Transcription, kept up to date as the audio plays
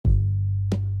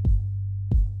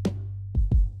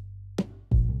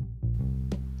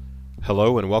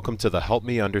Hello and welcome to the Help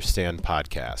Me Understand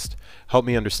podcast. Help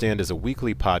Me Understand is a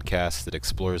weekly podcast that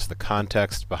explores the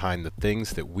context behind the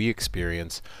things that we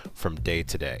experience from day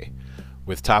to day,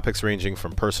 with topics ranging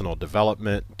from personal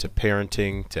development to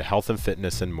parenting to health and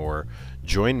fitness and more.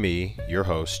 Join me, your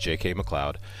host, J.K.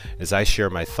 McLeod, as I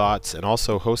share my thoughts and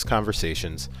also host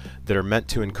conversations that are meant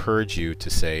to encourage you to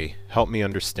say, help me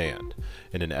understand,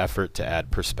 in an effort to add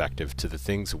perspective to the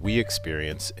things we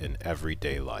experience in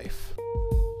everyday life.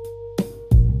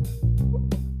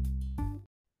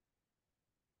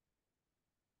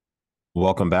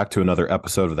 Welcome back to another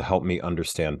episode of the Help Me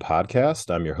Understand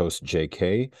podcast. I'm your host,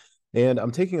 JK, and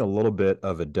I'm taking a little bit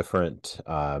of a different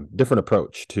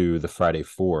approach to the Friday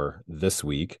Four this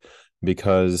week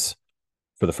because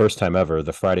for the first time ever,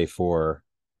 the Friday Four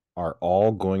are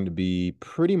all going to be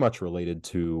pretty much related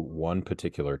to one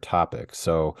particular topic.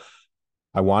 So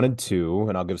I wanted to,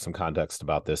 and I'll give some context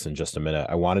about this in just a minute,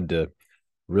 I wanted to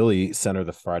really center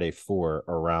the Friday Four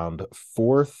around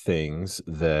four things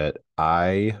that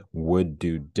I would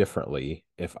do differently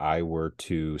if I were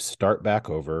to start back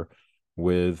over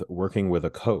with working with a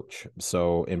coach.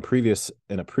 So in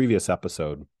a previous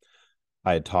episode,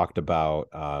 I had talked about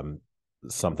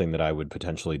something that I would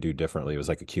potentially do differently. It was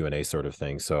like a Q&A sort of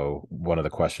thing. So one of the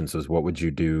questions was, what would you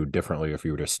do differently if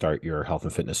you were to start your health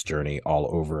and fitness journey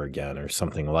all over again or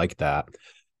something like that?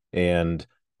 And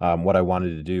what I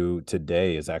wanted to do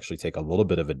today is actually take a little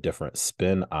bit of a different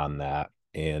spin on that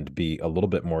and be a little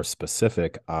bit more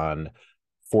specific on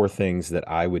four things that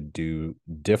I would do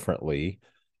differently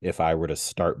if I were to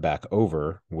start back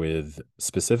over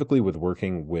specifically with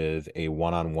working with a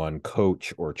one-on-one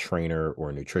coach or trainer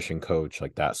or nutrition coach,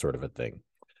 like that sort of a thing.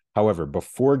 However,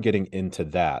 before getting into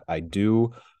that,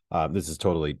 this is a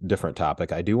totally different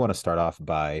topic. I do want to start off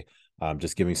by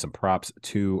just giving some props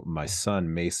to my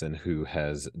son, Mason, who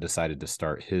has decided to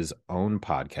start his own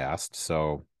podcast.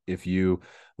 So if you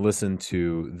listen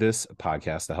to this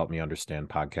podcast, the Help Me Understand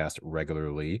podcast,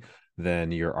 regularly,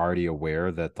 then you're already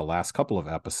aware that the last couple of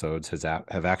episodes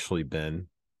have actually been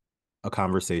a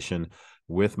conversation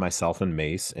with myself and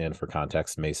Mace. And for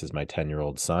context, Mace is my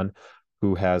 10-year-old son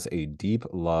who has a deep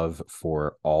love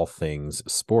for all things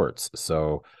sports.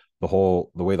 So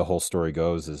the way the whole story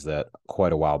goes is that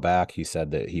quite a while back, he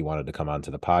said that he wanted to come onto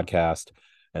the podcast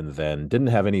and then didn't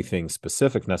have anything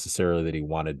specific necessarily that he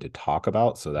wanted to talk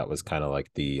about. So that was kind of like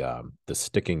the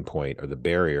sticking point or the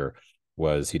barrier,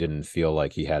 was he didn't feel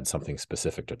like he had something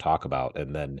specific to talk about.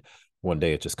 And then one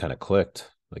day it just kind of clicked,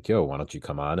 like, yo, why don't you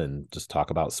come on and just talk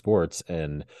about sports?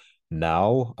 And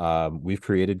now we've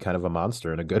created kind of a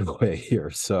monster in a good way here.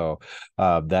 So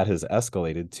that has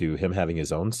escalated to him having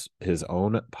his own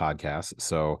podcast.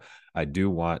 So I do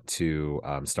want to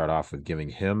start off with giving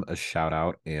him a shout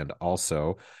out and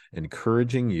also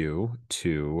encouraging you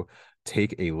to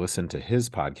take a listen to his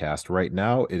podcast. Right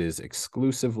now, it is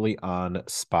exclusively on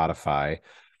Spotify,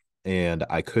 and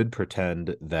I could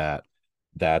pretend that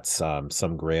that's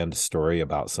some grand story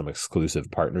about some exclusive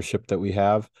partnership that we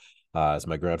have. As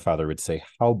my grandfather would say,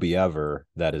 however,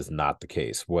 that is not the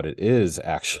case. What it is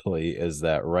actually is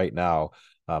that right now,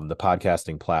 the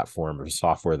podcasting platform or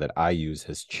software that I use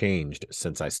has changed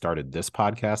since I started this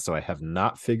podcast. So I have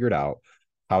not figured out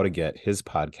how to get his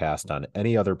podcast on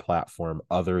any other platform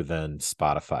other than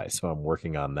Spotify. So I'm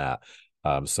working on that.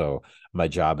 So my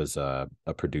job as a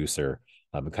producer,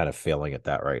 I'm kind of failing at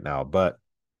that right now. But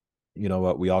you know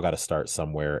what? We all got to start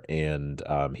somewhere, and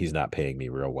he's not paying me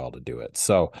real well to do it.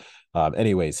 So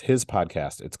anyways, his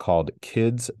podcast, it's called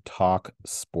Kids Talk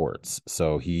Sports.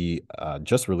 So he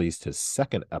just released his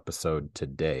second episode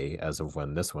today as of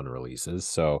when this one releases.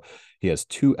 So he has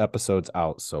 2 episodes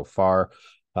out so far.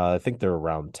 I think they're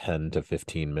around 10 to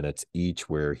 15 minutes each,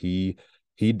 where he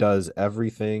does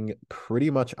everything pretty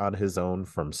much on his own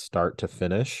from start to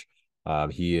finish.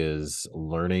 He is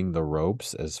learning the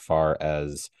ropes as far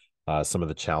as some of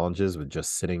the challenges with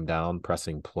just sitting down,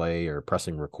 pressing play or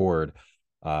pressing record,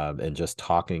 and just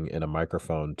talking in a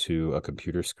microphone to a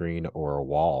computer screen or a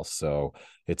wall. So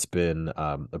it's been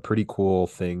a pretty cool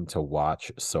thing to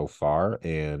watch so far.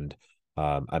 And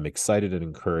I'm excited and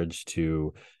encouraged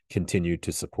to continue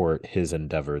to support his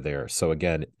endeavor there. So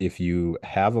again, if you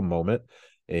have a moment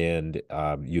and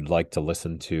you'd like to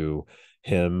listen to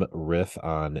him riff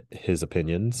on his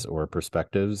opinions or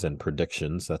perspectives and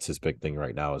predictions, that's his big thing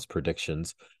right now, is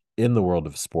predictions in the world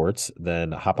of sports,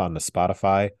 then hop on to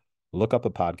Spotify, look up a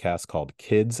podcast called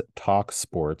Kids Talk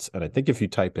Sports. And I think if you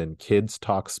type in Kids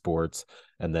Talk Sports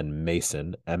and then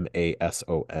Mason,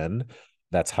 Mason,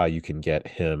 that's how you can get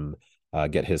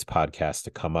his podcast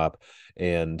to come up.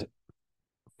 And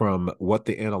From what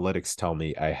the analytics tell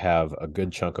me, I have a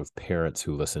good chunk of parents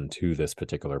who listen to this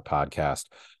particular podcast.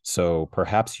 So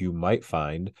perhaps you might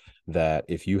find that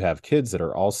if you have kids that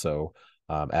are also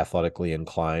athletically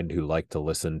inclined who like to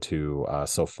listen to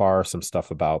so far some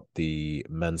stuff about the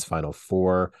men's Final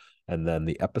Four. And then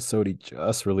the episode he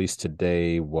just released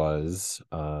today was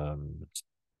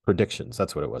predictions.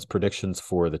 That's what it was. Predictions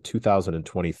for the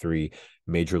 2023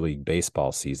 Major League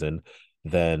Baseball season.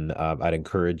 Then I'd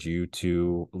encourage you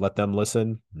to let them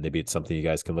listen. Maybe it's something you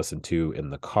guys can listen to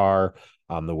in the car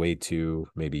on the way to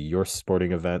maybe your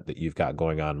sporting event that you've got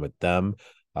going on with them.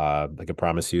 I can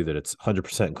promise you that it's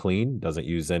 100% clean, doesn't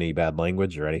use any bad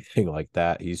language or anything like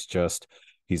that.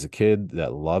 He's a kid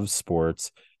that loves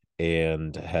sports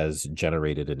and has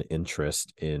generated an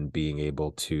interest in being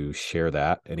able to share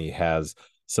that. And he has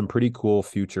some pretty cool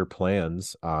future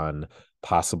plans on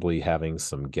possibly having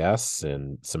some guests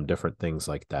and some different things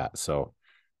like that. So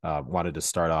wanted to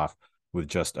start off with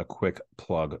just a quick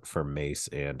plug for Mace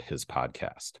and his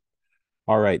podcast.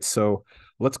 All right, so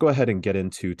let's go ahead and get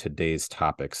into today's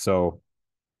topic. So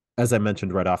as I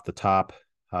mentioned right off the top,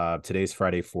 today's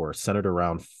Friday 4, centered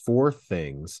around 4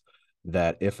 things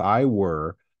that if I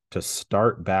were to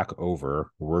start back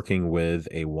over working with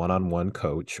a one-on-one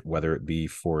coach, whether it be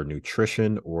for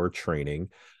nutrition or training,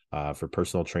 for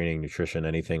personal training, nutrition,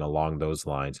 anything along those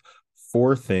lines,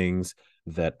 4 things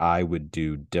that I would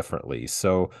do differently.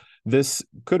 So this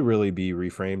could really be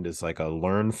reframed as like a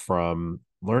learn from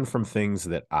things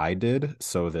that I did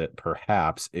so that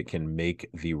perhaps it can make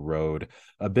the road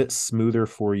a bit smoother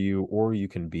for you, or you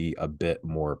can be a bit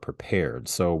more prepared.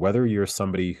 So whether you're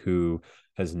somebody who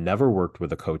has never worked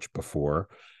with a coach before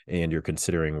and you're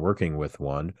considering working with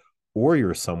one, or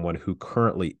you're someone who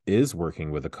currently is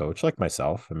working with a coach like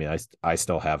myself. I mean, I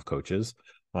still have coaches.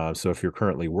 So if you're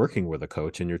currently working with a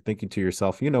coach and you're thinking to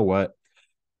yourself, you know what,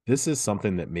 this is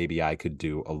something that maybe I could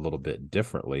do a little bit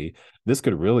differently. This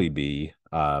could really be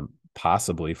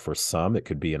possibly for some, it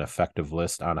could be an effective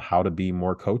list on how to be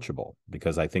more coachable,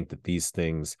 because I think that these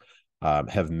things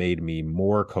have made me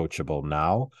more coachable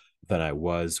now than I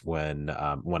was when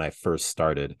I first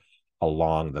started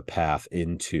along the path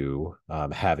into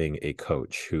having a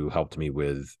coach who helped me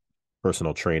with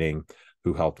personal training,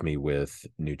 who helped me with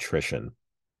nutrition.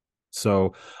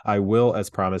 So I will,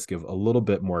 as promised, give a little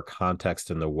bit more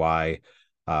context into why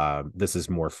this is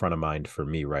more front of mind for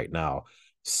me right now.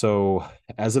 So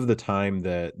as of the time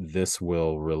that this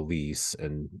will release,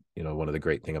 and one of the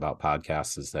great thing about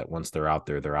podcasts is that once they're out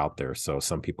there, they're out there. So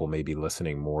some people may be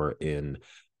listening more in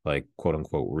like quote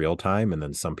unquote real time, and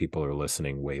then some people are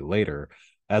listening way later.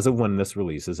 As of when this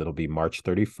releases, it'll be March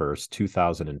 31st,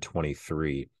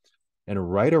 2023.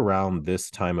 And right around this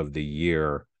time of the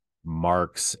year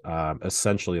marks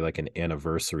essentially like an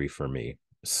anniversary for me.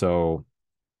 So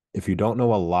if you don't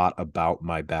know a lot about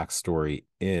my backstory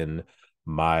in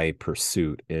my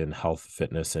pursuit in health,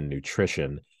 fitness, and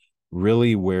nutrition,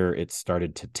 really where it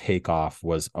started to take off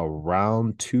was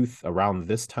around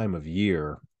this time of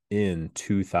year in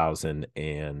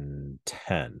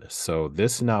 2010. So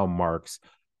this now marks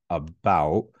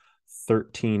about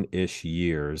 13-ish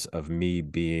years of me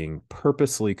being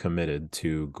purposely committed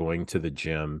to going to the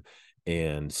gym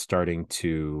and starting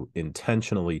to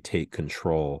intentionally take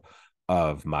control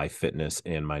of my fitness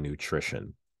and my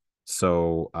nutrition.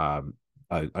 So I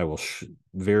will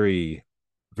very,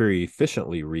 very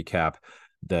efficiently recap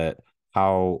that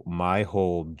how my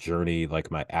whole journey, like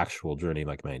my actual journey,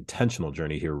 like my intentional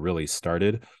journey here really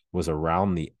started was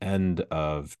around the end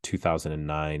of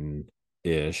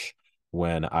 2009-ish,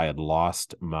 when I had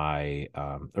lost my,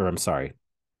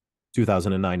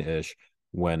 2009-ish,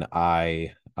 when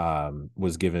I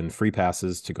was given free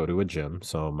passes to go to a gym.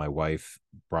 So my wife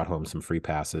brought home some free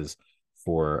passes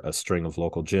for a string of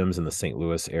local gyms in the St.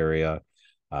 Louis area.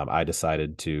 I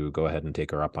decided to go ahead and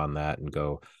take her up on that and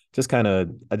go I just kind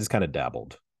of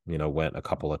dabbled, went a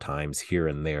couple of times here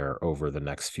and there over the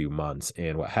next few months.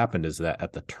 And what happened is that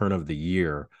at the turn of the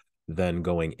year, then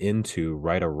going into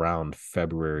right around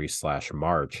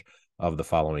February/March of the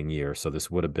following year. So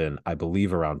this would have been, I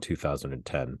believe, around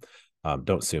 2010.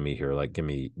 Don't sue me here. Like give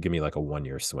me like a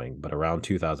 1-year swing, but around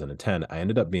 2010, I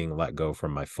ended up being let go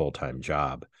from my full-time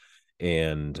job.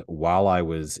 And while I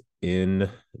was in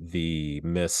the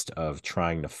midst of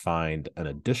trying to find an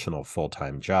additional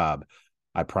full-time job,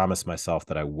 I promised myself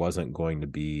that I wasn't going to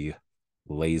be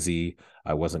lazy.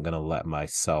 I wasn't going to let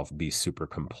myself be super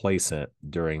complacent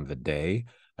during the day.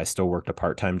 I still worked a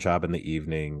part-time job in the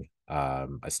evening. I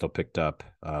still picked up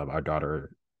our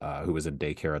daughter who was in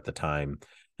daycare at the time.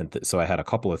 And so I had a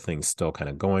couple of things still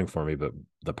kind of going for me, but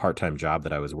the part-time job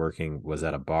that I was working was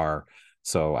at a bar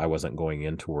So I wasn't going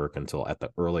into work until at the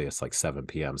earliest, like 7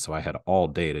 p.m. So I had all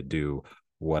day to do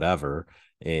whatever.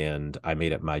 And I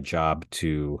made it my job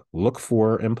to look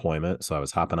for employment. So I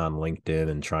was hopping on LinkedIn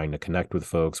and trying to connect with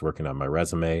folks, working on my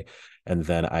resume. And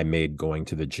then I made going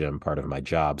to the gym part of my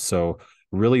job. So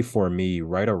really for me,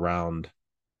 right around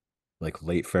like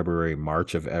late February,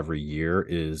 March of every year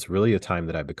is really a time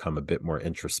that I become a bit more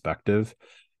introspective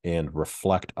and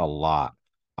reflect a lot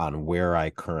on where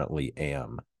I currently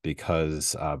am,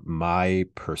 because my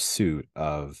pursuit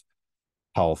of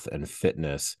health and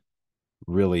fitness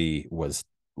really was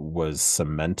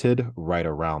cemented right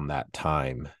around that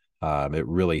time. It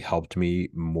really helped me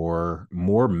more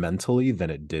mentally than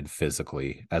it did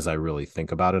physically. As I really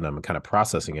think about it, I'm kind of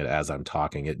processing it as I'm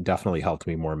talking. It definitely helped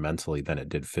me more mentally than it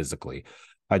did physically.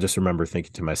 I just remember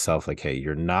thinking to myself, like, hey,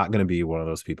 you're not going to be one of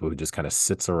those people who just kind of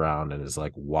sits around and is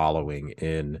like wallowing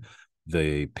in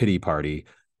the pity party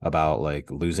about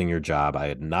like losing your job. I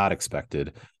had not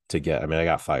expected to get, I mean, I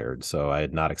got fired, so I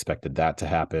had not expected that to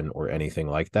happen or anything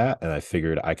like that. And I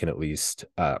figured I can at least,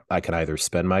 I can either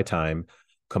spend my time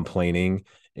complaining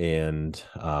and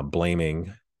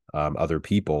blaming other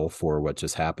people for what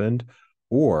just happened,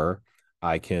 or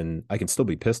I can still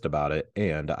be pissed about it,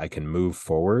 and I can move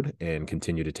forward and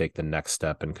continue to take the next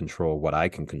step and control what I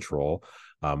can control,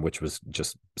 which was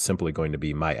just simply going to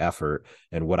be my effort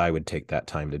and what I would take that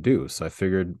time to do. So I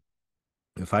figured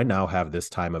if I now have this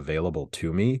time available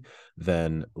to me,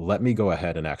 then let me go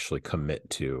ahead and actually commit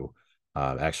to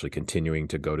actually continuing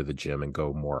to go to the gym and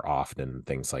go more often,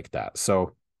 things like that.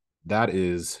 So that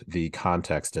is the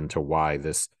context into why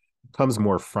this comes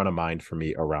more front of mind for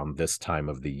me around this time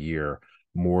of the year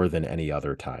more than any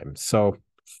other time. So,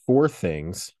 four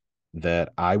things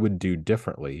that I would do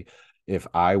differently if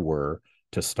I were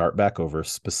to start back over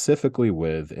specifically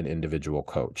with an individual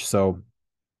coach. So,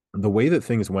 the way that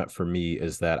things went for me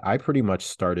is that I pretty much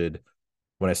started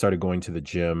when I started going to the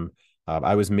gym.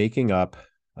 I was making up,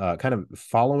 kind of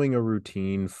following a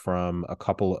routine from a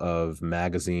couple of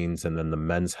magazines and then the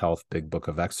Men's Health Big Book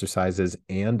of Exercises,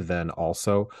 and then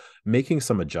also making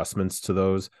some adjustments to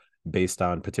those based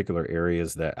on particular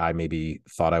areas that I maybe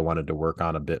thought I wanted to work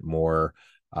on a bit more.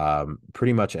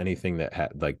 Pretty much anything that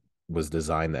had like was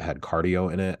designed that had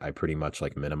cardio in it, I pretty much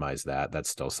like minimized that. That's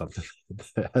still something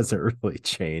that hasn't really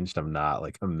changed. I'm not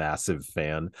like a massive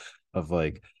fan of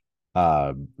like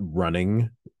running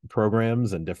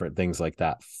programs and different things like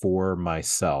that for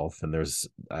myself. And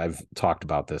I've talked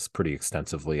about this pretty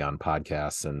extensively on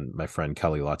podcasts, and my friend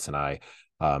Kelly Lutz and I,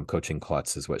 coaching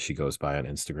Klutz is what she goes by on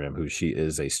Instagram, who she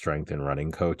is a strength and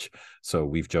running coach. So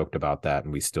we've joked about that,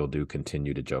 and we still do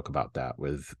continue to joke about that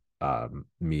with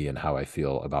me and how I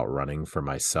feel about running for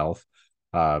myself.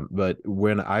 But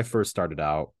when I first started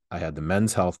out, I had the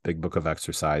Men's Health Big Book of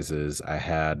Exercises. I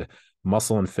had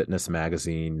Muscle and Fitness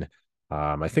magazine.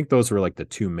 I think those were like the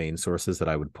two main sources that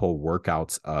I would pull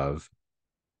workouts of.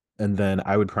 And then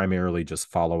I would primarily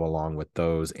just follow along with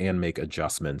those and make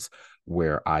adjustments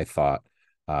where I thought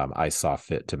I saw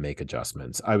fit to make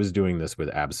adjustments. I was doing this with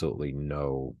absolutely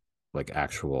no like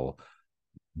actual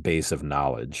base of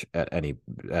knowledge at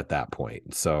that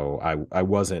point. So I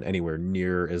wasn't anywhere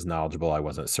near as knowledgeable. I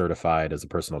wasn't certified as a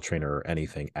personal trainer or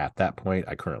anything at that point.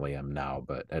 I currently am now,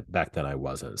 but back then I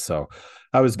wasn't. So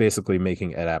I was basically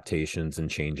making adaptations and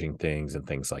changing things and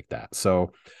things like that.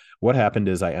 So what happened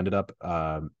is I ended up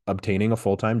obtaining a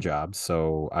full-time job.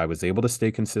 So I was able to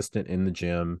stay consistent in the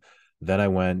gym. Then I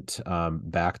went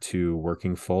back to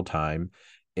working full-time.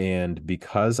 And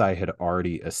because I had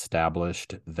already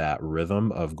established that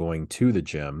rhythm of going to the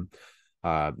gym,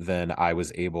 then I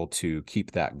was able to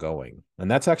keep that going.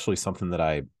 And that's actually something that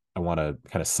I want to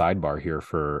kind of sidebar here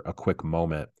for a quick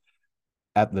moment.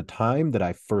 At the time that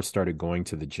I first started going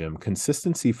to the gym,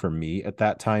 consistency for me at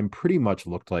that time pretty much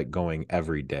looked like going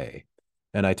every day.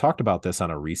 And I talked about this on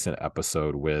a recent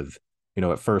episode with,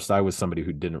 at first I was somebody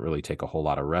who didn't really take a whole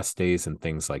lot of rest days and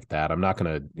things like that. I'm not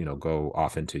going to, go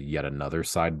off into yet another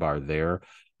sidebar there,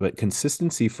 but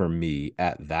consistency for me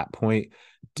at that point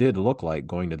did look like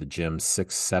going to the gym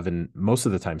 6, 7, most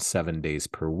of the time 7 days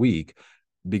per week,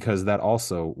 because that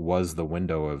also was the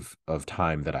window of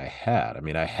time that I had. I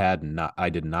mean, I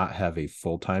did not have a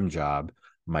full-time job.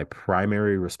 My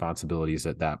primary responsibilities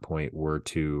at that point were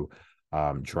to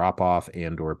drop off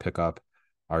and or pick up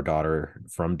our daughter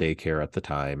from daycare at the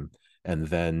time, and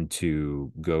then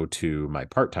to go to my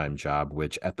part-time job,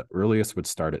 which at the earliest would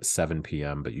start at 7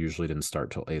 p.m., but usually didn't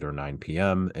start till 8 or 9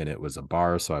 p.m. And it was a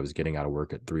bar. So I was getting out of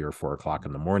work at 3 or 4 o'clock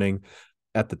in the morning.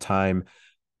 At the time,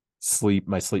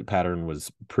 my sleep pattern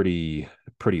was pretty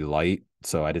light,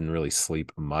 so I didn't really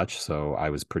sleep much. So I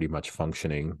was pretty much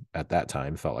functioning at that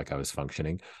time, felt like I was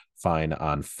functioning fine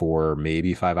on 4,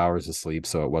 maybe 5 hours of sleep.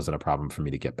 So it wasn't a problem for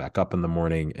me to get back up in the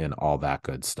morning and all that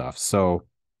good stuff. So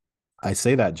I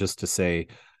say that just to say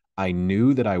I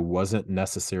knew that I wasn't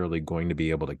necessarily going to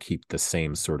be able to keep the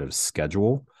same sort of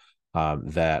schedule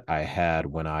that I had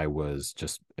when I was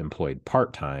just employed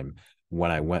part-time when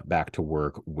I went back to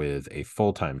work with a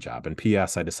full-time job. And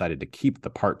P.S., I decided to keep the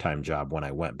part-time job when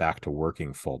I went back to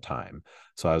working full-time.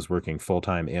 So I was working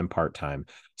full-time and part-time.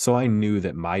 So I knew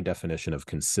that my definition of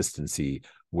consistency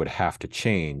would have to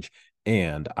change.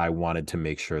 And I wanted to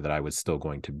make sure that I was still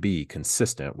going to be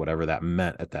consistent, whatever that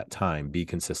meant at that time, be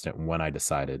consistent when I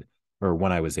decided or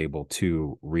when I was able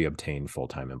to reobtain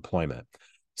full-time employment.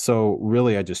 So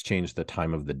really, I just changed the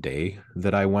time of the day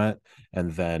that I went and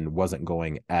then wasn't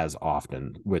going as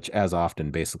often, which as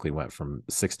often basically went from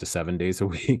 6 to 7 days a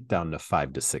week down to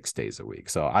 5 to 6 days a week.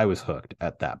 So I was hooked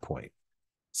at that point.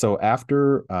 So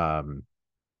after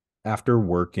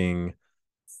working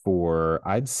for,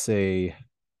 I'd say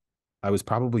I was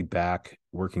probably back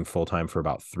working full time for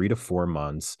about 3 to 4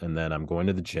 months. And then I'm going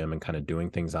to the gym and kind of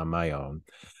doing things on my own.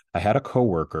 I had a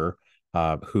coworker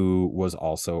who was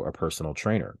also a personal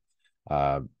trainer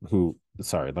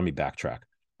sorry, let me backtrack.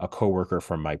 A coworker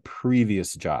from my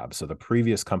previous job. So the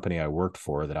previous company I worked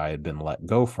for that I had been let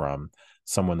go from,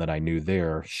 someone that I knew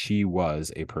there, she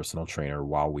was a personal trainer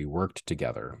while we worked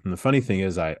together. And the funny thing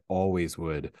is, I always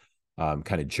would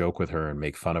kind of joke with her and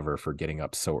make fun of her for getting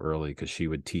up so early because she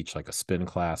would teach like a spin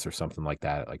class or something like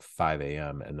that at like 5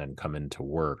 a.m. and then come into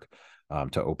work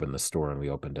to open the store. And we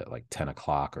opened at like 10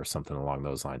 o'clock or something along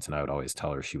those lines. And I would always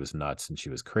tell her she was nuts and she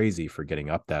was crazy for getting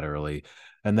up that early.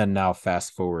 And then now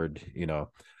fast forward,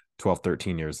 12,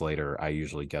 13 years later, I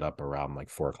usually get up around like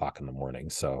 4 o'clock in the morning.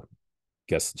 So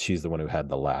guess she's the one who had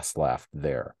the last laugh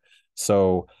there.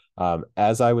 So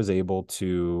as I was able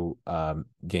to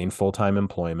gain full-time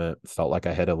employment, felt like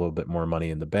I had a little bit more money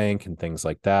in the bank and things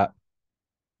like that.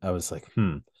 I was like,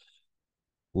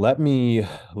 let me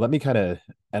kind of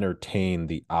entertain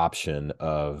the option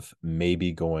of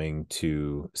maybe going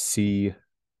to see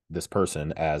this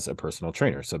person as a personal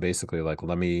trainer. So basically, like,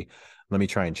 let me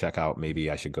try and check out, maybe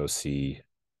I should go see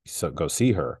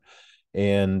her.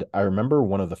 And I remember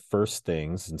one of the first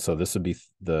things, and so this would be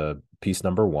the piece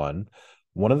number one.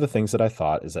 One of the things that I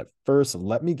thought is, at first,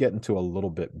 let me get into a little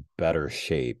bit better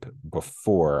shape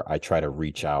before I try to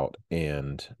reach out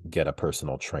and get a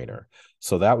personal trainer.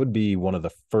 So that would be one of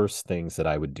the first things that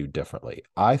I would do differently.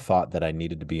 I thought that I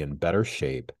needed to be in better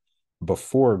shape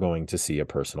before going to see a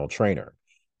personal trainer.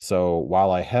 So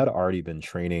while I had already been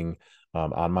training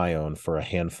on my own for a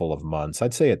handful of months,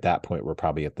 I'd say at that point, we're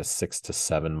probably at the 6 to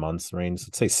 7 months range.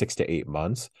 Let's say 6 to 8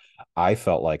 months. I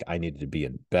felt like I needed to be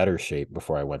in better shape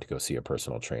before I went to go see a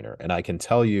personal trainer. And I can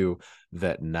tell you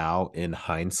that now in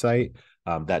hindsight,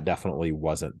 that definitely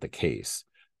wasn't the case.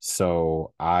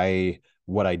 So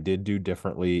what I did do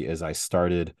differently is I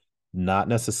started not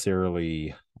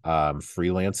necessarily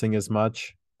freelancing as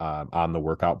much on the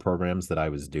workout programs that I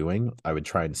was doing. I would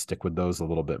try and stick with those a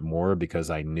little bit more because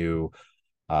I knew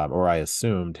or I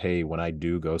assumed, hey, when I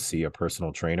do go see a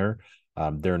personal trainer,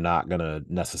 they're not going to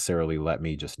necessarily let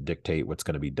me just dictate what's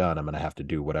going to be done. I'm going to have to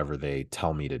do whatever they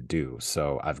tell me to do.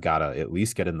 So I've got to at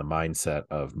least get in the mindset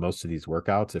of most of these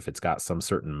workouts. If it's got some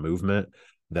certain movement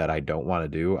that I don't want to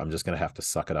do, I'm just going to have to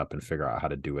suck it up and figure out how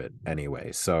to do it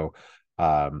anyway. So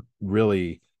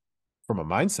really, from a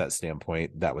mindset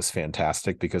standpoint, that was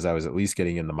fantastic because I was at least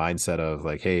getting in the mindset of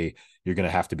like, hey, you're going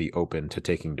to have to be open to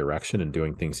taking direction and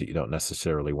doing things that you don't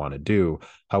necessarily want to do.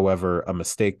 However, a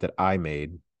mistake that I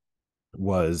made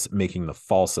was making the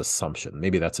false assumption.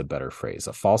 Maybe that's a better phrase.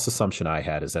 A false assumption I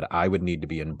had is that I would need to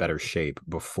be in better shape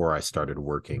before I started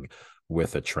working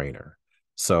with a trainer.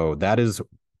 So that is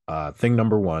thing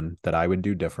number one that I would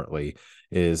do differently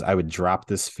is I would drop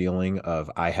this feeling of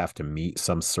I have to meet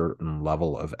some certain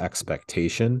level of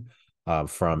expectation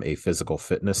from a physical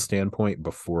fitness standpoint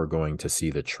before going to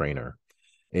see the trainer.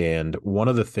 And one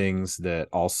of the things that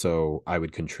also I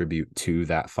would contribute to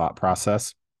that thought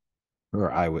process, or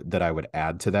I would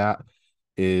add to that,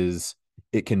 is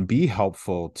it can be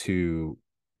helpful to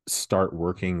start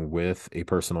working with a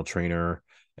personal trainer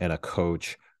and a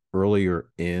coach earlier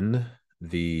in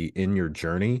your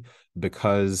journey,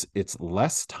 because it's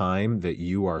less time that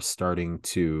you are starting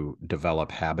to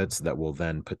develop habits that will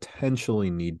then potentially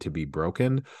need to be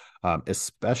broken,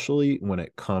 especially when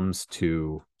it comes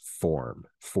to form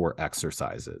for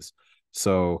exercises.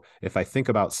 So if I think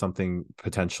about something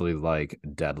potentially like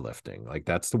deadlifting, like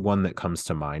that's the one that comes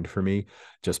to mind for me,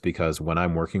 just because when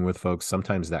I'm working with folks,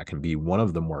 sometimes that can be one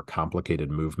of the more complicated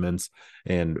movements.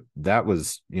 And that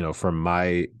was, from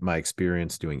my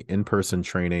experience doing in-person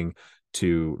training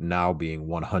to now being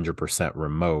 100%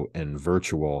 remote and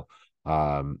virtual,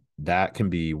 that can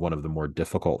be one of the more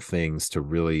difficult things to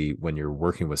really, when you're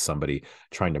working with somebody,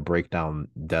 trying to break down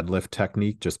deadlift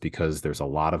technique, just because there's a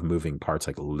lot of moving parts,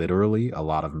 like literally a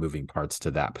lot of moving parts to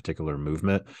that particular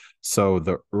movement. So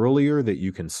the earlier that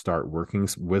you can start working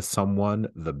with someone,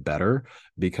 the better,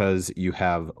 because you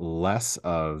have less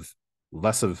of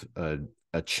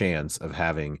a chance of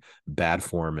having bad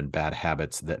form and bad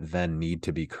habits that then need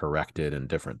to be corrected and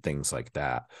different things like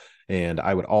that. And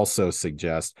I would also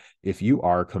suggest, if you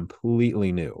are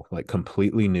completely new, like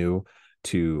completely new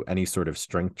to any sort of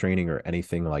strength training or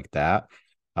anything like that,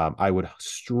 I would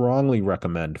strongly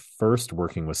recommend first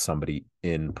working with somebody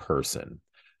in person.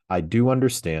 I do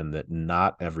understand that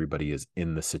not everybody is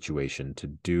in the situation to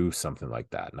do something like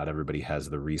that. Not everybody has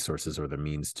the resources or the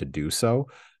means to do so.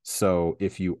 So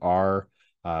if you are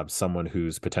someone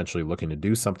who's potentially looking to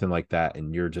do something like that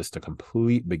and you're just a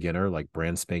complete beginner, like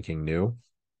brand spanking new,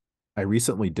 I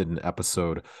recently did an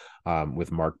episode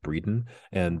with Mark Breeden,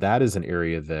 and that is an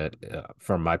area that,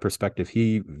 from my perspective,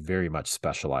 he very much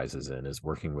specializes in, is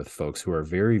working with folks who are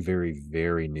very, very,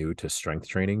 very new to strength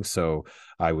training. So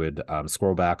I would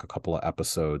scroll back a couple of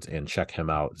episodes and check him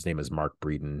out. His name is Mark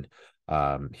Breeden.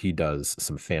 He does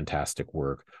some fantastic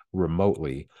work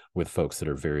remotely with folks that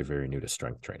are very, very new to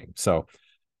strength training. So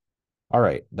all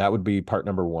right, that would be part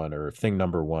number one, or thing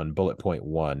number one, bullet point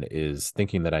one, is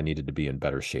thinking that I needed to be in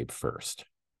better shape first.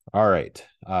 All right,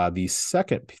 the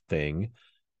second thing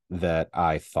that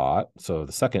I thought, so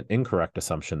the second incorrect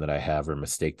assumption that I have, or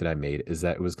mistake that I made, is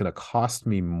that it was going to cost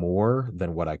me more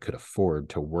than what I could afford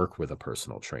to work with a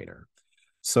personal trainer.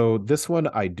 So this one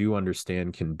I do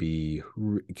understand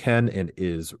can and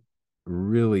is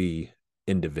really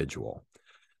individual.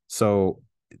 So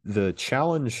the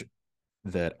challenge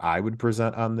that I would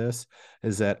present on this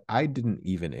is that I didn't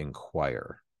even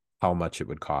inquire how much it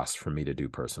would cost for me to do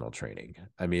personal training.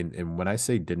 I mean, and when I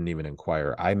say didn't even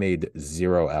inquire, I made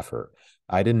zero effort.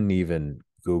 I didn't even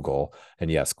Google.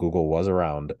 And yes, Google was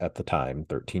around at the time,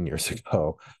 13 years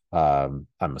ago. I'm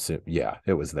assuming, yeah,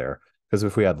 it was there. Because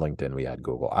if we had LinkedIn, we had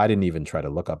Google. I didn't even try to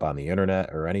look up on the internet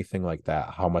or anything like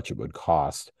that how much it would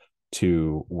cost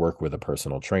to work with a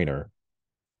personal trainer.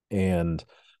 And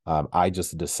I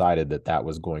just decided that that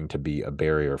was going to be a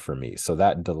barrier for me. So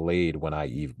that delayed when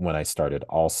I started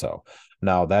also.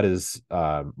 Now, that is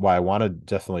why I want to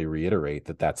definitely reiterate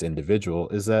that that's individual,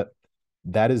 is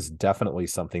that is definitely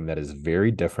something that is very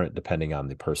different depending on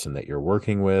the person that you're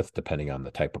working with, depending on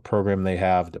the type of program they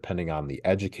have, depending on the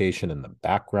education and the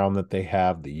background that they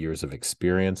have, the years of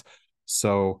experience.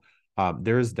 So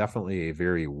there is definitely a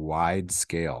very wide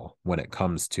scale when it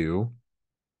comes to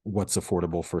what's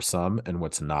affordable for some and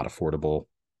what's not affordable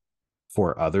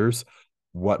for others.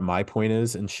 What my point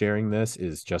is in sharing this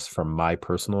is just from my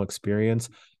personal experience.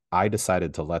 I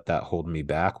decided to let that hold me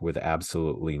back with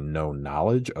absolutely no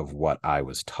knowledge of what I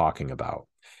was talking about.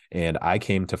 And I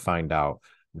came to find out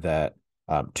that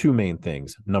two main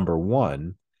things. Number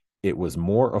one, it was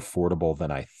more affordable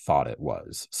than I thought it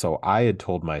was. So I had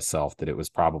told myself that it was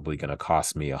probably going to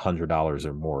cost me $100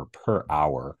 or more per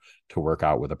hour to work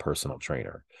out with a personal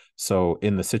trainer. So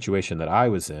in the situation that I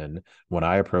was in, when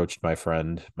I approached my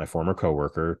friend, my former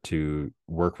coworker, to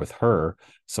work with her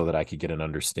so that I could get an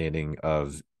understanding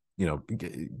of,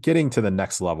 getting to the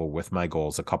next level with my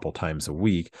goals a couple times a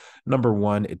week. Number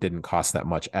one, it didn't cost that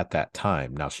much at that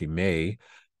time. Now she may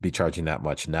be charging that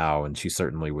much now, and she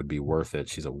certainly would be worth it.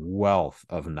 She's a wealth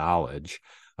of knowledge.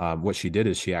 What she did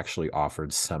is she actually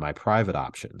offered semi-private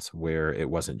options where it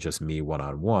wasn't just me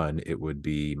one-on-one. It would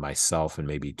be myself and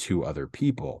maybe two other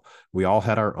people. We all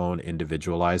had our own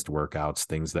individualized workouts,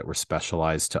 things that were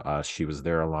specialized to us. She was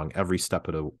there along every step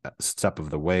of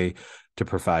the way to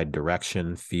provide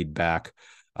direction, feedback,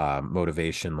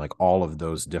 motivation, like all of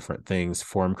those different things,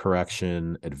 form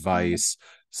correction, advice,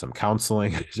 some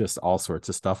counseling, just all sorts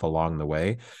of stuff along the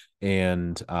way.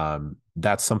 And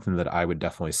that's something that I would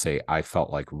definitely say I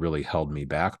felt like really held me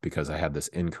back, because I had this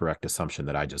incorrect assumption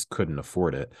that I just couldn't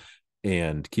afford it.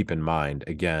 And keep in mind,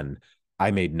 again,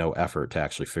 I made no effort to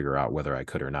actually figure out whether I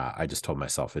could or not. I just told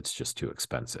myself it's just too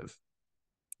expensive.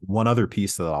 One other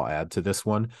piece that I'll add to this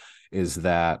one is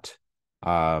that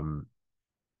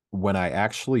when I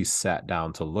actually sat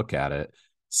down to look at it,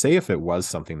 say if it was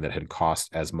something that had cost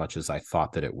as much as I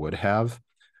thought that it would have,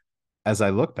 as I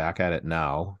look back at it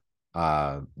now,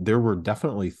 there were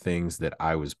definitely things that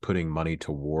I was putting money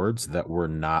towards that were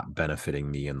not benefiting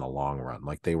me in the long run.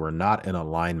 Like they were not in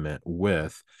alignment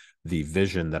with the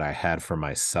vision that I had for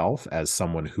myself as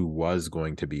someone who was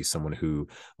going to be someone who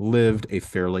lived a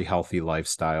fairly healthy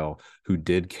lifestyle, who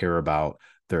did care about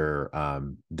their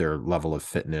level of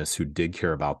fitness, who did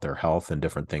care about their health and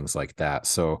different things like that.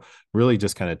 So really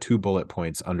just kind of 2 bullet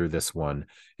points under this one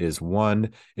is,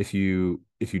 one, if you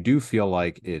do feel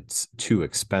like it's too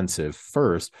expensive,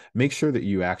 first, make sure that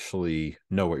you actually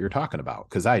know what you're talking about,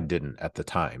 because I didn't at the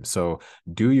time. So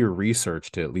do your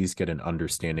research to at least get an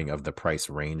understanding of the price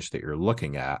range that you're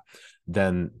looking at.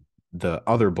 Then the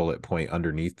other bullet point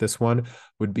underneath this one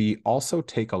would be, also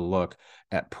take a look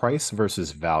at price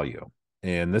versus value.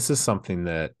 And this is something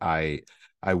that I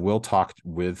will talk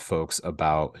with folks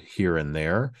about here and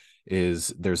there.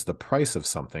 Is there's the price of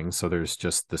something. So there's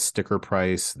just the sticker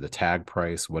price, the tag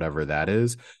price, whatever that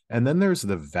is. And then there's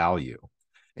the value.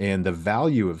 And the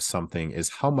value of something is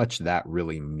how much that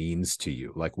really means to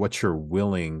you, like what you're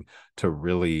willing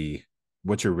to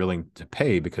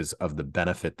pay because of the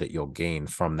benefit that you'll gain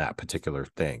from that particular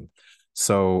thing.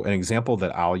 So an example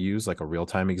that I'll use, like a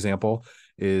real-time example,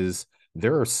 is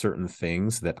there are certain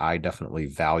things that I definitely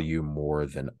value more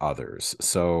than others.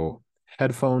 So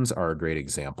headphones are a great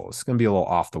example. It's going to be a little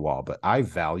off the wall, but I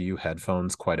value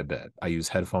headphones quite a bit. I use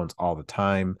headphones all the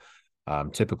time.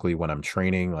 Typically when I'm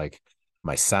training, like,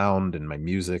 my sound and my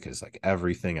music is like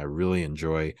everything. I really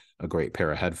enjoy a great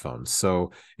pair of headphones.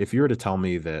 So if you were to tell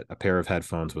me that a pair of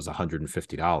headphones was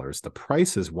 $150, the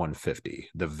price is $150.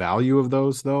 The value of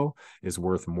those, though, is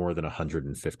worth more than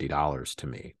 $150 to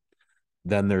me.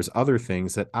 Then there's other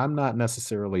things that I'm not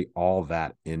necessarily all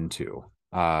that into.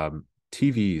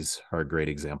 TVs are a great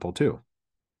example too.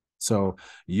 So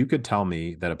you could tell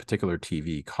me that a particular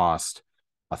TV cost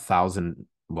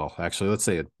well, actually, let's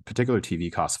say a particular TV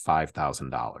costs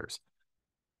 $5,000.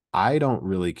 I don't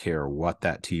really care what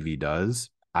that TV does.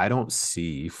 I don't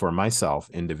see, for myself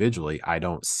individually, I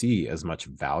don't see as much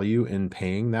value in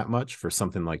paying that much for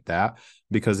something like that,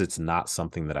 because it's not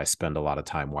something that I spend a lot of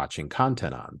time watching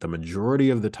content on. The majority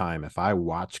of the time, if I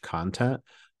watch content,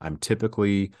 I'm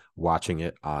typically watching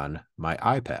it on my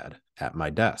iPad at my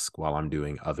desk while I'm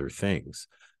doing other things.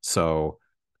 So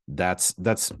that's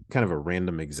kind of a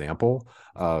random example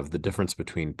of the difference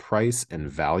between price and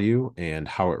value and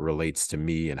how it relates to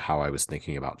me and how I was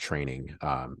thinking about training,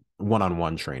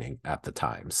 one-on-one training at the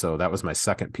time. So that was my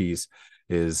second piece,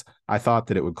 is I thought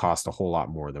that it would cost a whole lot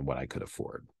more than what I could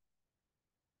afford.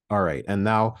 All right. And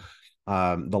now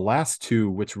the last two,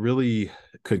 which really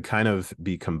could kind of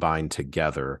be combined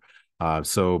together.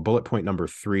 So bullet point number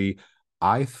 3,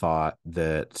 I thought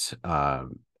that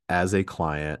as a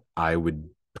client, I would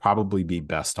probably be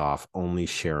best off only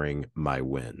sharing my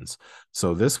wins.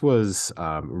 So this was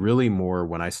really more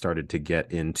when I started to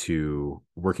get into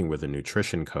working with a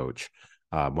nutrition coach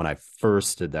when I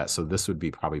first did that. So this would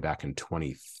be probably back in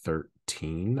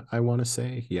 2013, I want to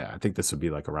say. Yeah, I think this would be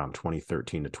like around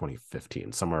 2013 to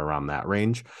 2015, somewhere around that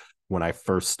range. When I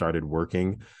first started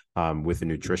working with a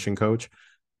nutrition coach,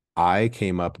 I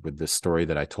came up with this story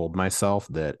that I told myself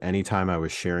that anytime I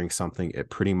was sharing something, it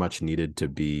pretty much needed to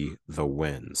be the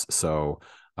wins. So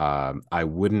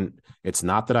it's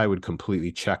not that I would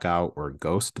completely check out or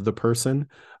ghost the person.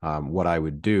 What I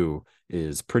would do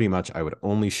is pretty much I would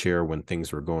only share when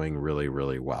things were going really,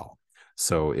 really well.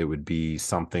 So it would be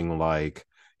something like,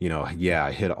 yeah,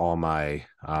 I hit all my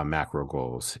macro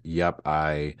goals. Yep,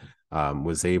 I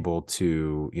was able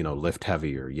to, lift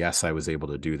heavier. Yes, I was able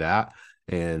to do that.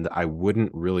 And I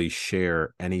wouldn't really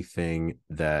share anything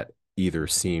that either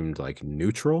seemed like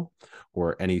neutral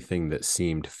or anything that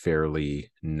seemed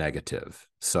fairly negative.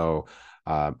 So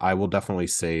I will definitely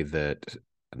say that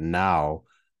now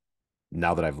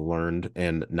that I've learned,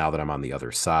 and now that I'm on the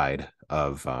other side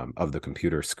of the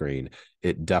computer screen,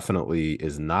 it definitely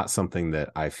is not something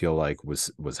that I feel like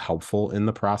was helpful in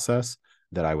the process,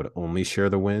 that I would only share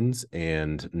the wins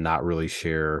and not really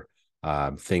share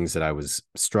things that I was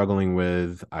struggling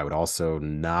with. I would also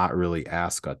not really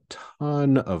ask a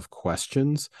ton of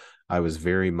questions. I was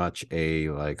very much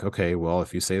like, okay, well,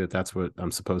 if you say that that's what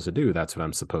I'm supposed to do, that's what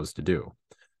I'm supposed to do.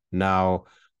 Now,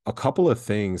 a couple of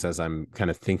things as I'm kind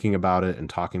of thinking about it and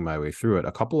talking my way through it,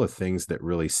 a couple of things that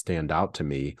really stand out to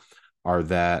me are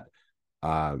that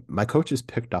my coaches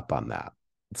picked up on that.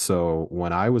 So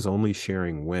when I was only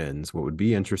sharing wins, what would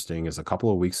be interesting is a couple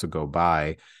of weeks would go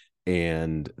by,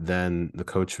 and then the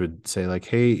coach would say like,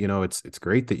 hey, it's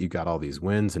great that you got all these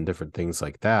wins and different things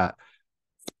like that.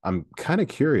 I'm kind of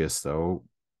curious though,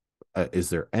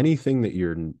 is there anything that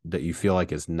you feel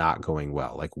like is not going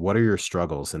well? Like, what are your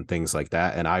struggles and things like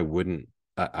that? And I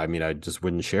just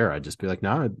wouldn't share. I'd just be like,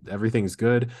 no, everything's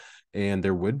good. And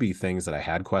there would be things that I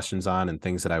had questions on and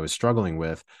things that I was struggling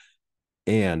with.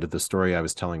 And the story I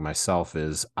was telling myself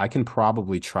is I can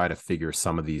probably try to figure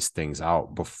some of these things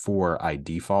out before I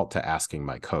default to asking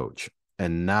my coach.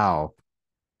 And now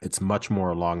It's much more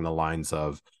along the lines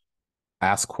of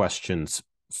ask questions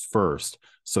first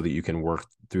so that you can work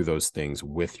through those things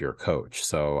with your coach.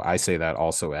 So I say that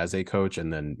also as a coach,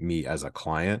 and then me as a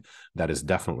client, that is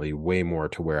definitely way more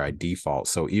to where I default.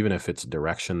 So even if it's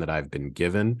direction that I've been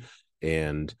given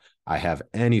and I have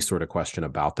any sort of question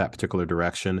about that particular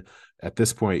direction, at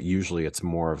this point, usually it's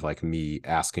more of like me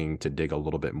asking to dig a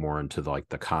little bit more into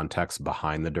the context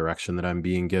behind the direction that I'm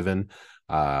being given.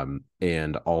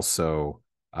 And also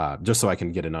just so I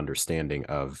can get an understanding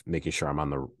of making sure I'm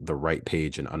on the right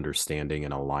page and understanding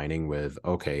and aligning with,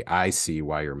 okay, I see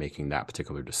why you're making that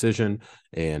particular decision.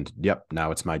 And yep, now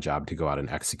it's my job to go out and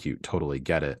execute. Totally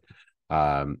get it.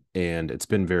 And it's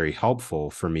been very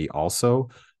helpful for me also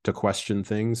to question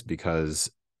things, because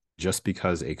just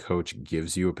because a coach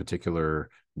gives you a particular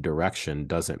direction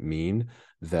doesn't mean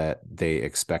that they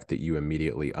expect that you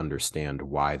immediately understand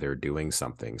why they're doing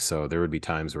something. So there would be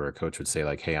times where a coach would say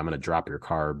like, hey, I'm going to drop your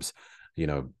carbs,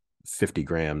 50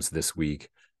 grams this week.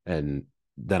 And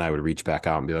then I would reach back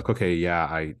out and be like, okay, yeah,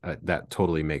 I that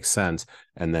totally makes sense.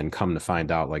 And then come to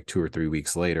find out like 2 or 3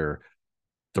 weeks later,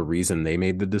 the reason they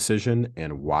made the decision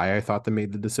and why I thought they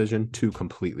made the decision, two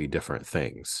completely different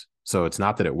things. So it's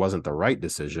not that it wasn't the right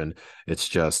decision. It's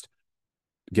just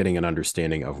getting an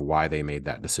understanding of why they made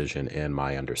that decision and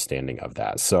my understanding of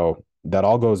that. So that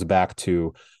all goes back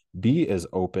to be as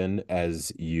open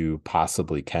as you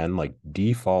possibly can, like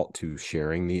default to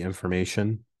sharing the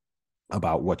information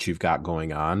about what you've got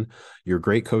going on. Your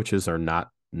great coaches are not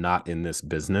in this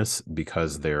business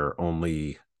because they're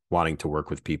only wanting to work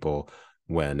with people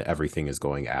when everything is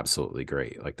going absolutely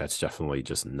great. Like that's definitely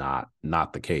just not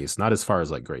the case, not as far as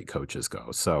like great coaches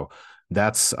go. So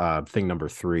that's thing number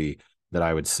 3 that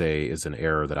I would say is an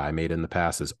error that I made in the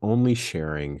past, is only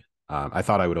sharing. I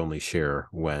thought I would only share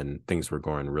when things were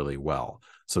going really well.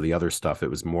 So the other stuff, it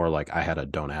was more like I had a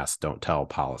don't ask, don't tell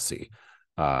policy,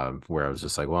 where I was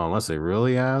just like, well, unless they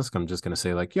really ask, I'm just going to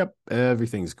say like, yep,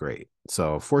 everything's great.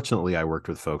 So fortunately, I worked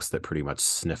with folks that pretty much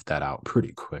sniffed that out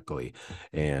pretty quickly,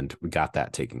 and we got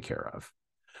that taken care of.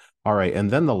 All right.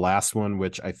 And then the last one,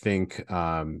 which I think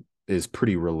is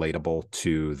pretty relatable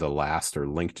to the last, or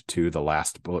linked to the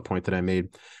last bullet point that I made,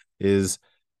 is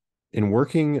in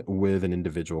working with an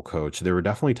individual coach, there were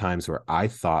definitely times where I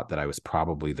thought that I was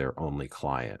probably their only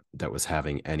client that was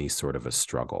having any sort of a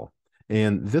struggle.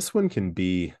 And this one can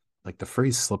be like, the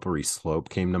phrase slippery slope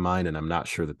came to mind, and I'm not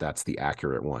sure that that's the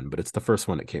accurate one, but it's the first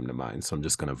one that came to mind. So I'm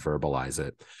just going to verbalize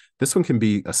it. This one can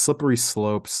be a slippery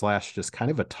slope / just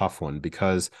kind of a tough one,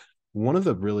 because one of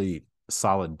the really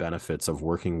solid benefits of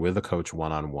working with a coach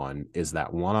one-on-one is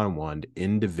that one-on-one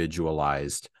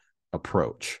individualized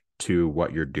approach to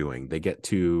what you're doing. They get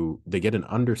an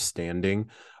understanding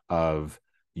of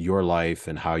your life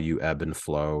and how you ebb and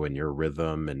flow and your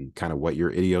rhythm and kind of what your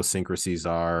idiosyncrasies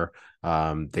are.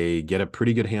 They get a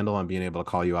pretty good handle on being able to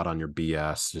call you out on your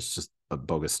BS, just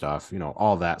bogus stuff,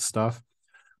 all that stuff.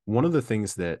 One of the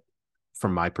things that,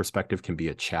 from my perspective, can be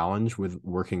a challenge with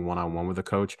working one-on-one with a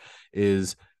coach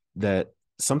is that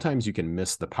sometimes you can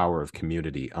miss the power of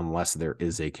community unless there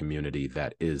is a community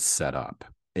that is set up.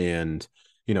 And,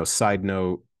 side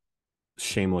note,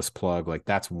 shameless plug, like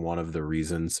that's one of the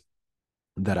reasons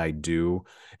that I do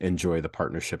enjoy the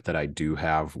partnership that I do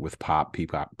have with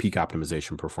Peak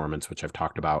Optimization Performance, which I've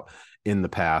talked about in the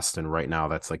past. And right now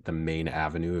that's like the main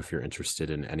avenue. If you're interested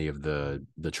in any of the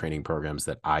training programs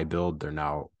that I build, they're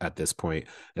now at this point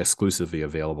exclusively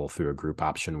available through a group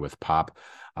option with Pop.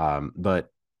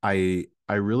 But I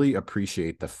really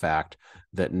appreciate the fact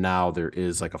that now there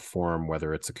is like a forum,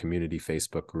 whether it's a community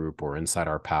Facebook group or inside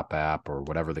our Pop app or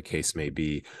whatever the case may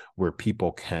be, where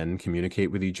people can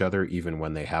communicate with each other even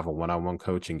when they have a one-on-one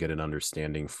coach, and get an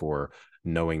understanding for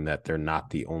knowing that they're not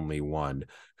the only one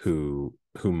who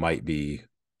might be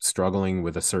struggling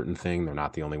with a certain thing. They're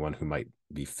not the only one who might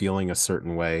be feeling a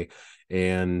certain way.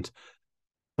 And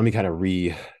let me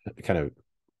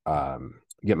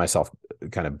get myself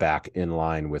kind of back in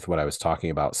line with what I was talking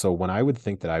about. So when I would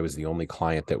think that I was the only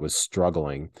client that was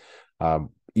struggling,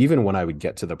 even when I would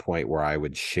get to the point where I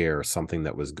would share something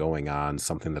that was going on,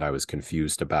 something that I was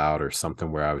confused about, or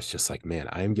something where I was just like, man,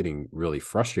 I am getting really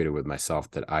frustrated with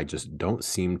myself that I just don't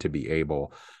seem to be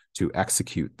able to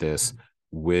execute this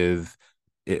within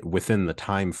the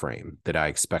time frame that I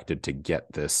expected to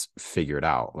get this figured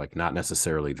out. Like, not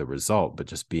necessarily the result, but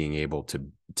just being able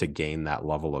to gain that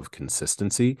level of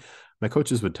consistency. My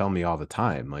coaches would tell me all the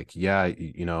time, like, yeah,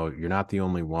 you're not the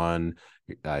only one.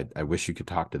 I wish you could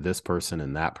talk to this person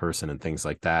and that person and things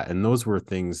like that. And those were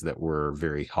things that were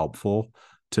very helpful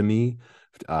to me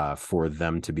for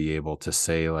them to be able to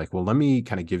say like, well, let me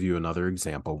kind of give you another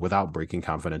example without breaking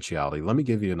confidentiality. Let me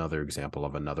give you another example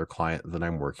of another client that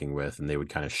I'm working with. And they would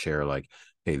kind of share like,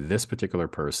 hey, this particular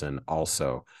person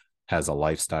also has a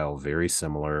lifestyle very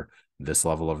similar, this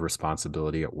level of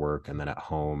responsibility at work and then at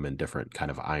home, and different kind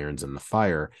of irons in the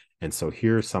fire. And so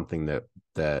here's something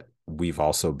that we've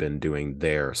also been doing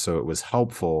there. So it was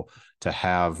helpful to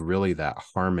have really that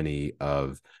harmony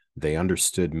of, they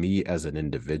understood me as an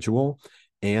individual,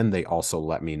 and they also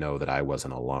let me know that I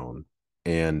wasn't alone.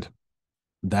 And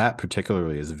that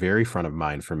particularly is very front of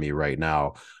mind for me right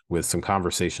now with some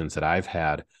conversations that I've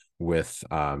had with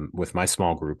my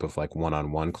small group of like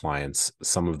one-on-one clients,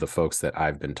 some of the folks that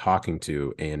I've been talking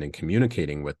to and in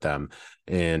communicating with them.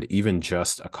 And even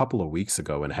just a couple of weeks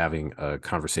ago, and having a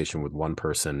conversation with one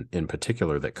person in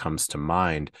particular that comes to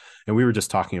mind. And we were just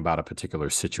talking about a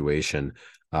particular situation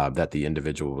that the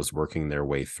individual was working their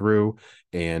way through.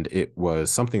 And it was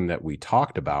something that we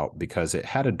talked about because it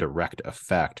had a direct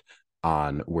effect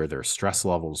on where their stress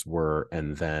levels were,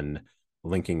 and then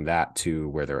linking that to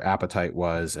where their appetite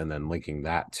was, and then linking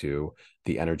that to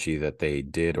the energy that they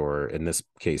did, or in this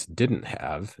case, didn't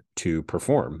have to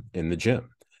perform in the gym.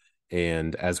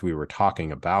 And as we were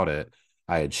talking about it,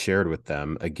 I had shared with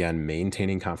them, again,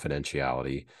 maintaining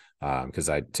confidentiality, because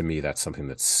to me, that's something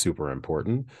that's super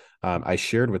important. I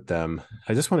shared with them,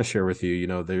 I just want to share with you,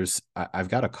 I've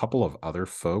got a couple of other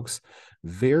folks,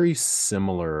 very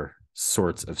similar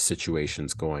sorts of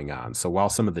situations going on. So while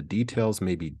some of the details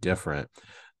may be different,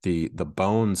 the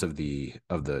bones of the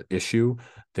issue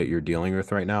that you're dealing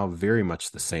with right now, very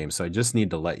much the same. So I just need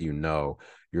to let you know,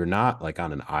 you're not like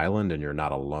on an island, and you're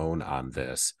not alone on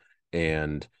this.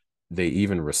 And they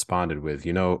even responded with,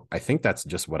 I think that's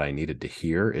just what I needed to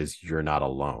hear, is you're not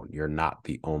alone. You're not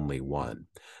the only one.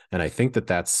 And I think that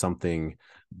that's something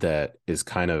that is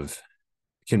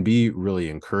can be really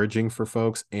encouraging for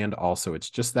folks. And also it's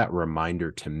just that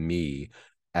reminder to me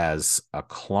as a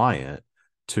client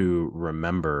to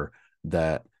remember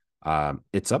that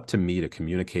it's up to me to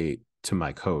communicate to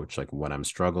my coach, like when I'm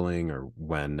struggling or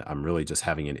when I'm really just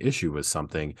having an issue with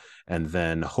something. And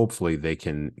then hopefully they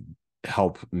can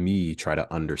help me try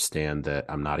to understand that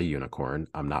I'm not a unicorn.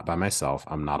 I'm not by myself.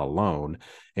 I'm not alone.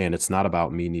 And it's not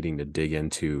about me needing to dig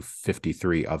into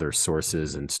 53 other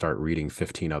sources and start reading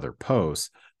 15 other posts.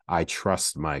 I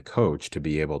trust my coach to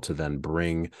be able to then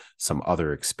bring some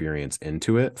other experience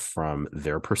into it from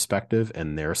their perspective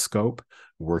and their scope,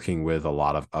 working with a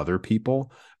lot of other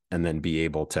people, and then be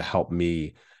able to help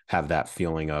me have that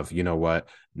feeling of, you know what,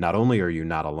 not only are you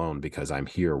not alone because I'm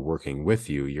here working with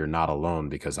you, you're not alone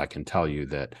because I can tell you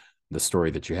that the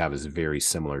story that you have is very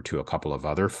similar to a couple of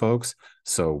other folks.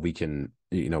 So we can,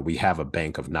 we have a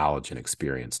bank of knowledge and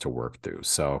experience to work through.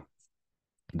 So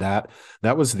that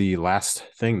was the last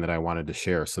thing that I wanted to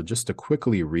share. So just to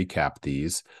quickly recap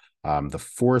these, the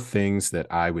 4 things that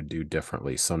I would do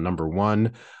differently. So number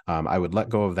 1, I would let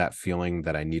go of that feeling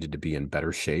that I needed to be in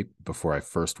better shape before I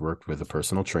first worked with a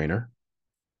personal trainer.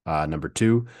 Number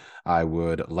 2, I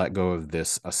would let go of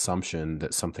this assumption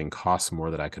that something costs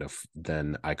more than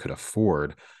I could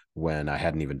afford when I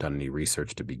hadn't even done any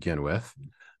research to begin with.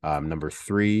 Number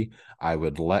 3, I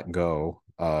would let go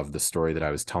of the story that I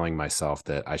was telling myself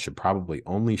that I should probably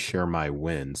only share my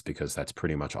wins because that's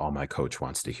pretty much all my coach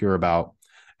wants to hear about.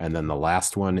 And then the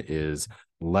last one is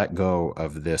let go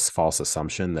of this false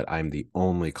assumption that I'm the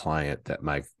only client that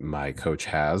my coach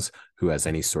has who has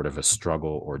any sort of a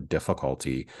struggle or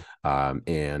difficulty,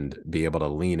 and be able to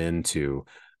lean into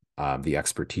the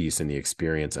expertise and the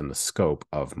experience and the scope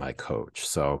of my coach.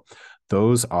 So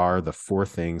those are the 4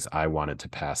 things I wanted to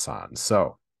pass on.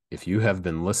 So if you have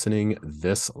been listening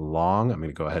this long, I'm going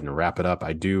to go ahead and wrap it up.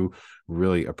 I do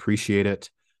really appreciate it.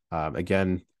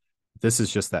 Again, this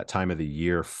is just that time of the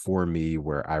year for me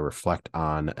where I reflect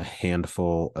on a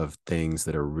handful of things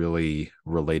that are really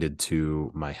related to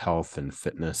my health and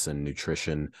fitness and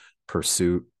nutrition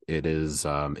pursuit.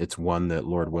 It's one that,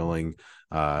 Lord willing,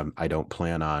 I don't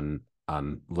plan on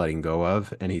letting go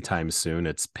of anytime soon.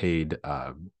 It's paid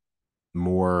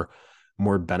more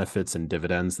benefits and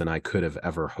dividends than I could have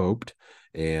ever hoped.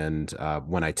 And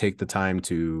when I take the time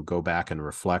to go back and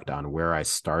reflect on where I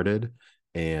started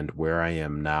and where I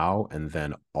am now, and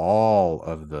then all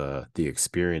of the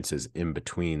experiences in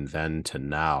between then to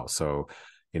now. So,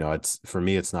 it's, for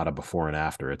me, it's not a before and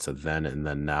after, it's a then and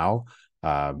then now.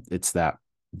 It's that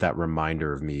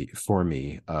reminder for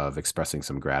me of expressing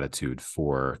some gratitude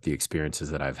for the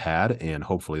experiences that I've had, and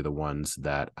hopefully the ones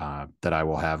that I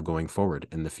will have going forward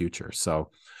in the future.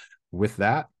 So with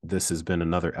that, this has been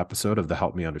another episode of the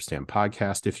Help Me Understand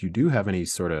podcast. If you do have any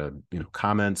sort of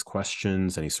comments,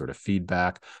 questions, any sort of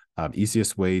feedback,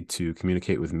 easiest way to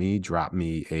communicate with me, drop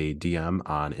me a DM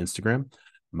on Instagram.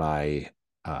 My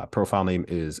profile name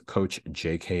is Coach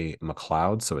JK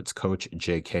McLeod. So it's Coach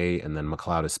JK, and then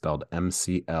McLeod is spelled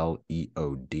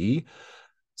MCLEOD.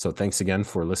 So thanks again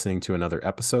for listening to another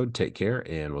episode. Take care,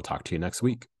 and we'll talk to you next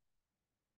week.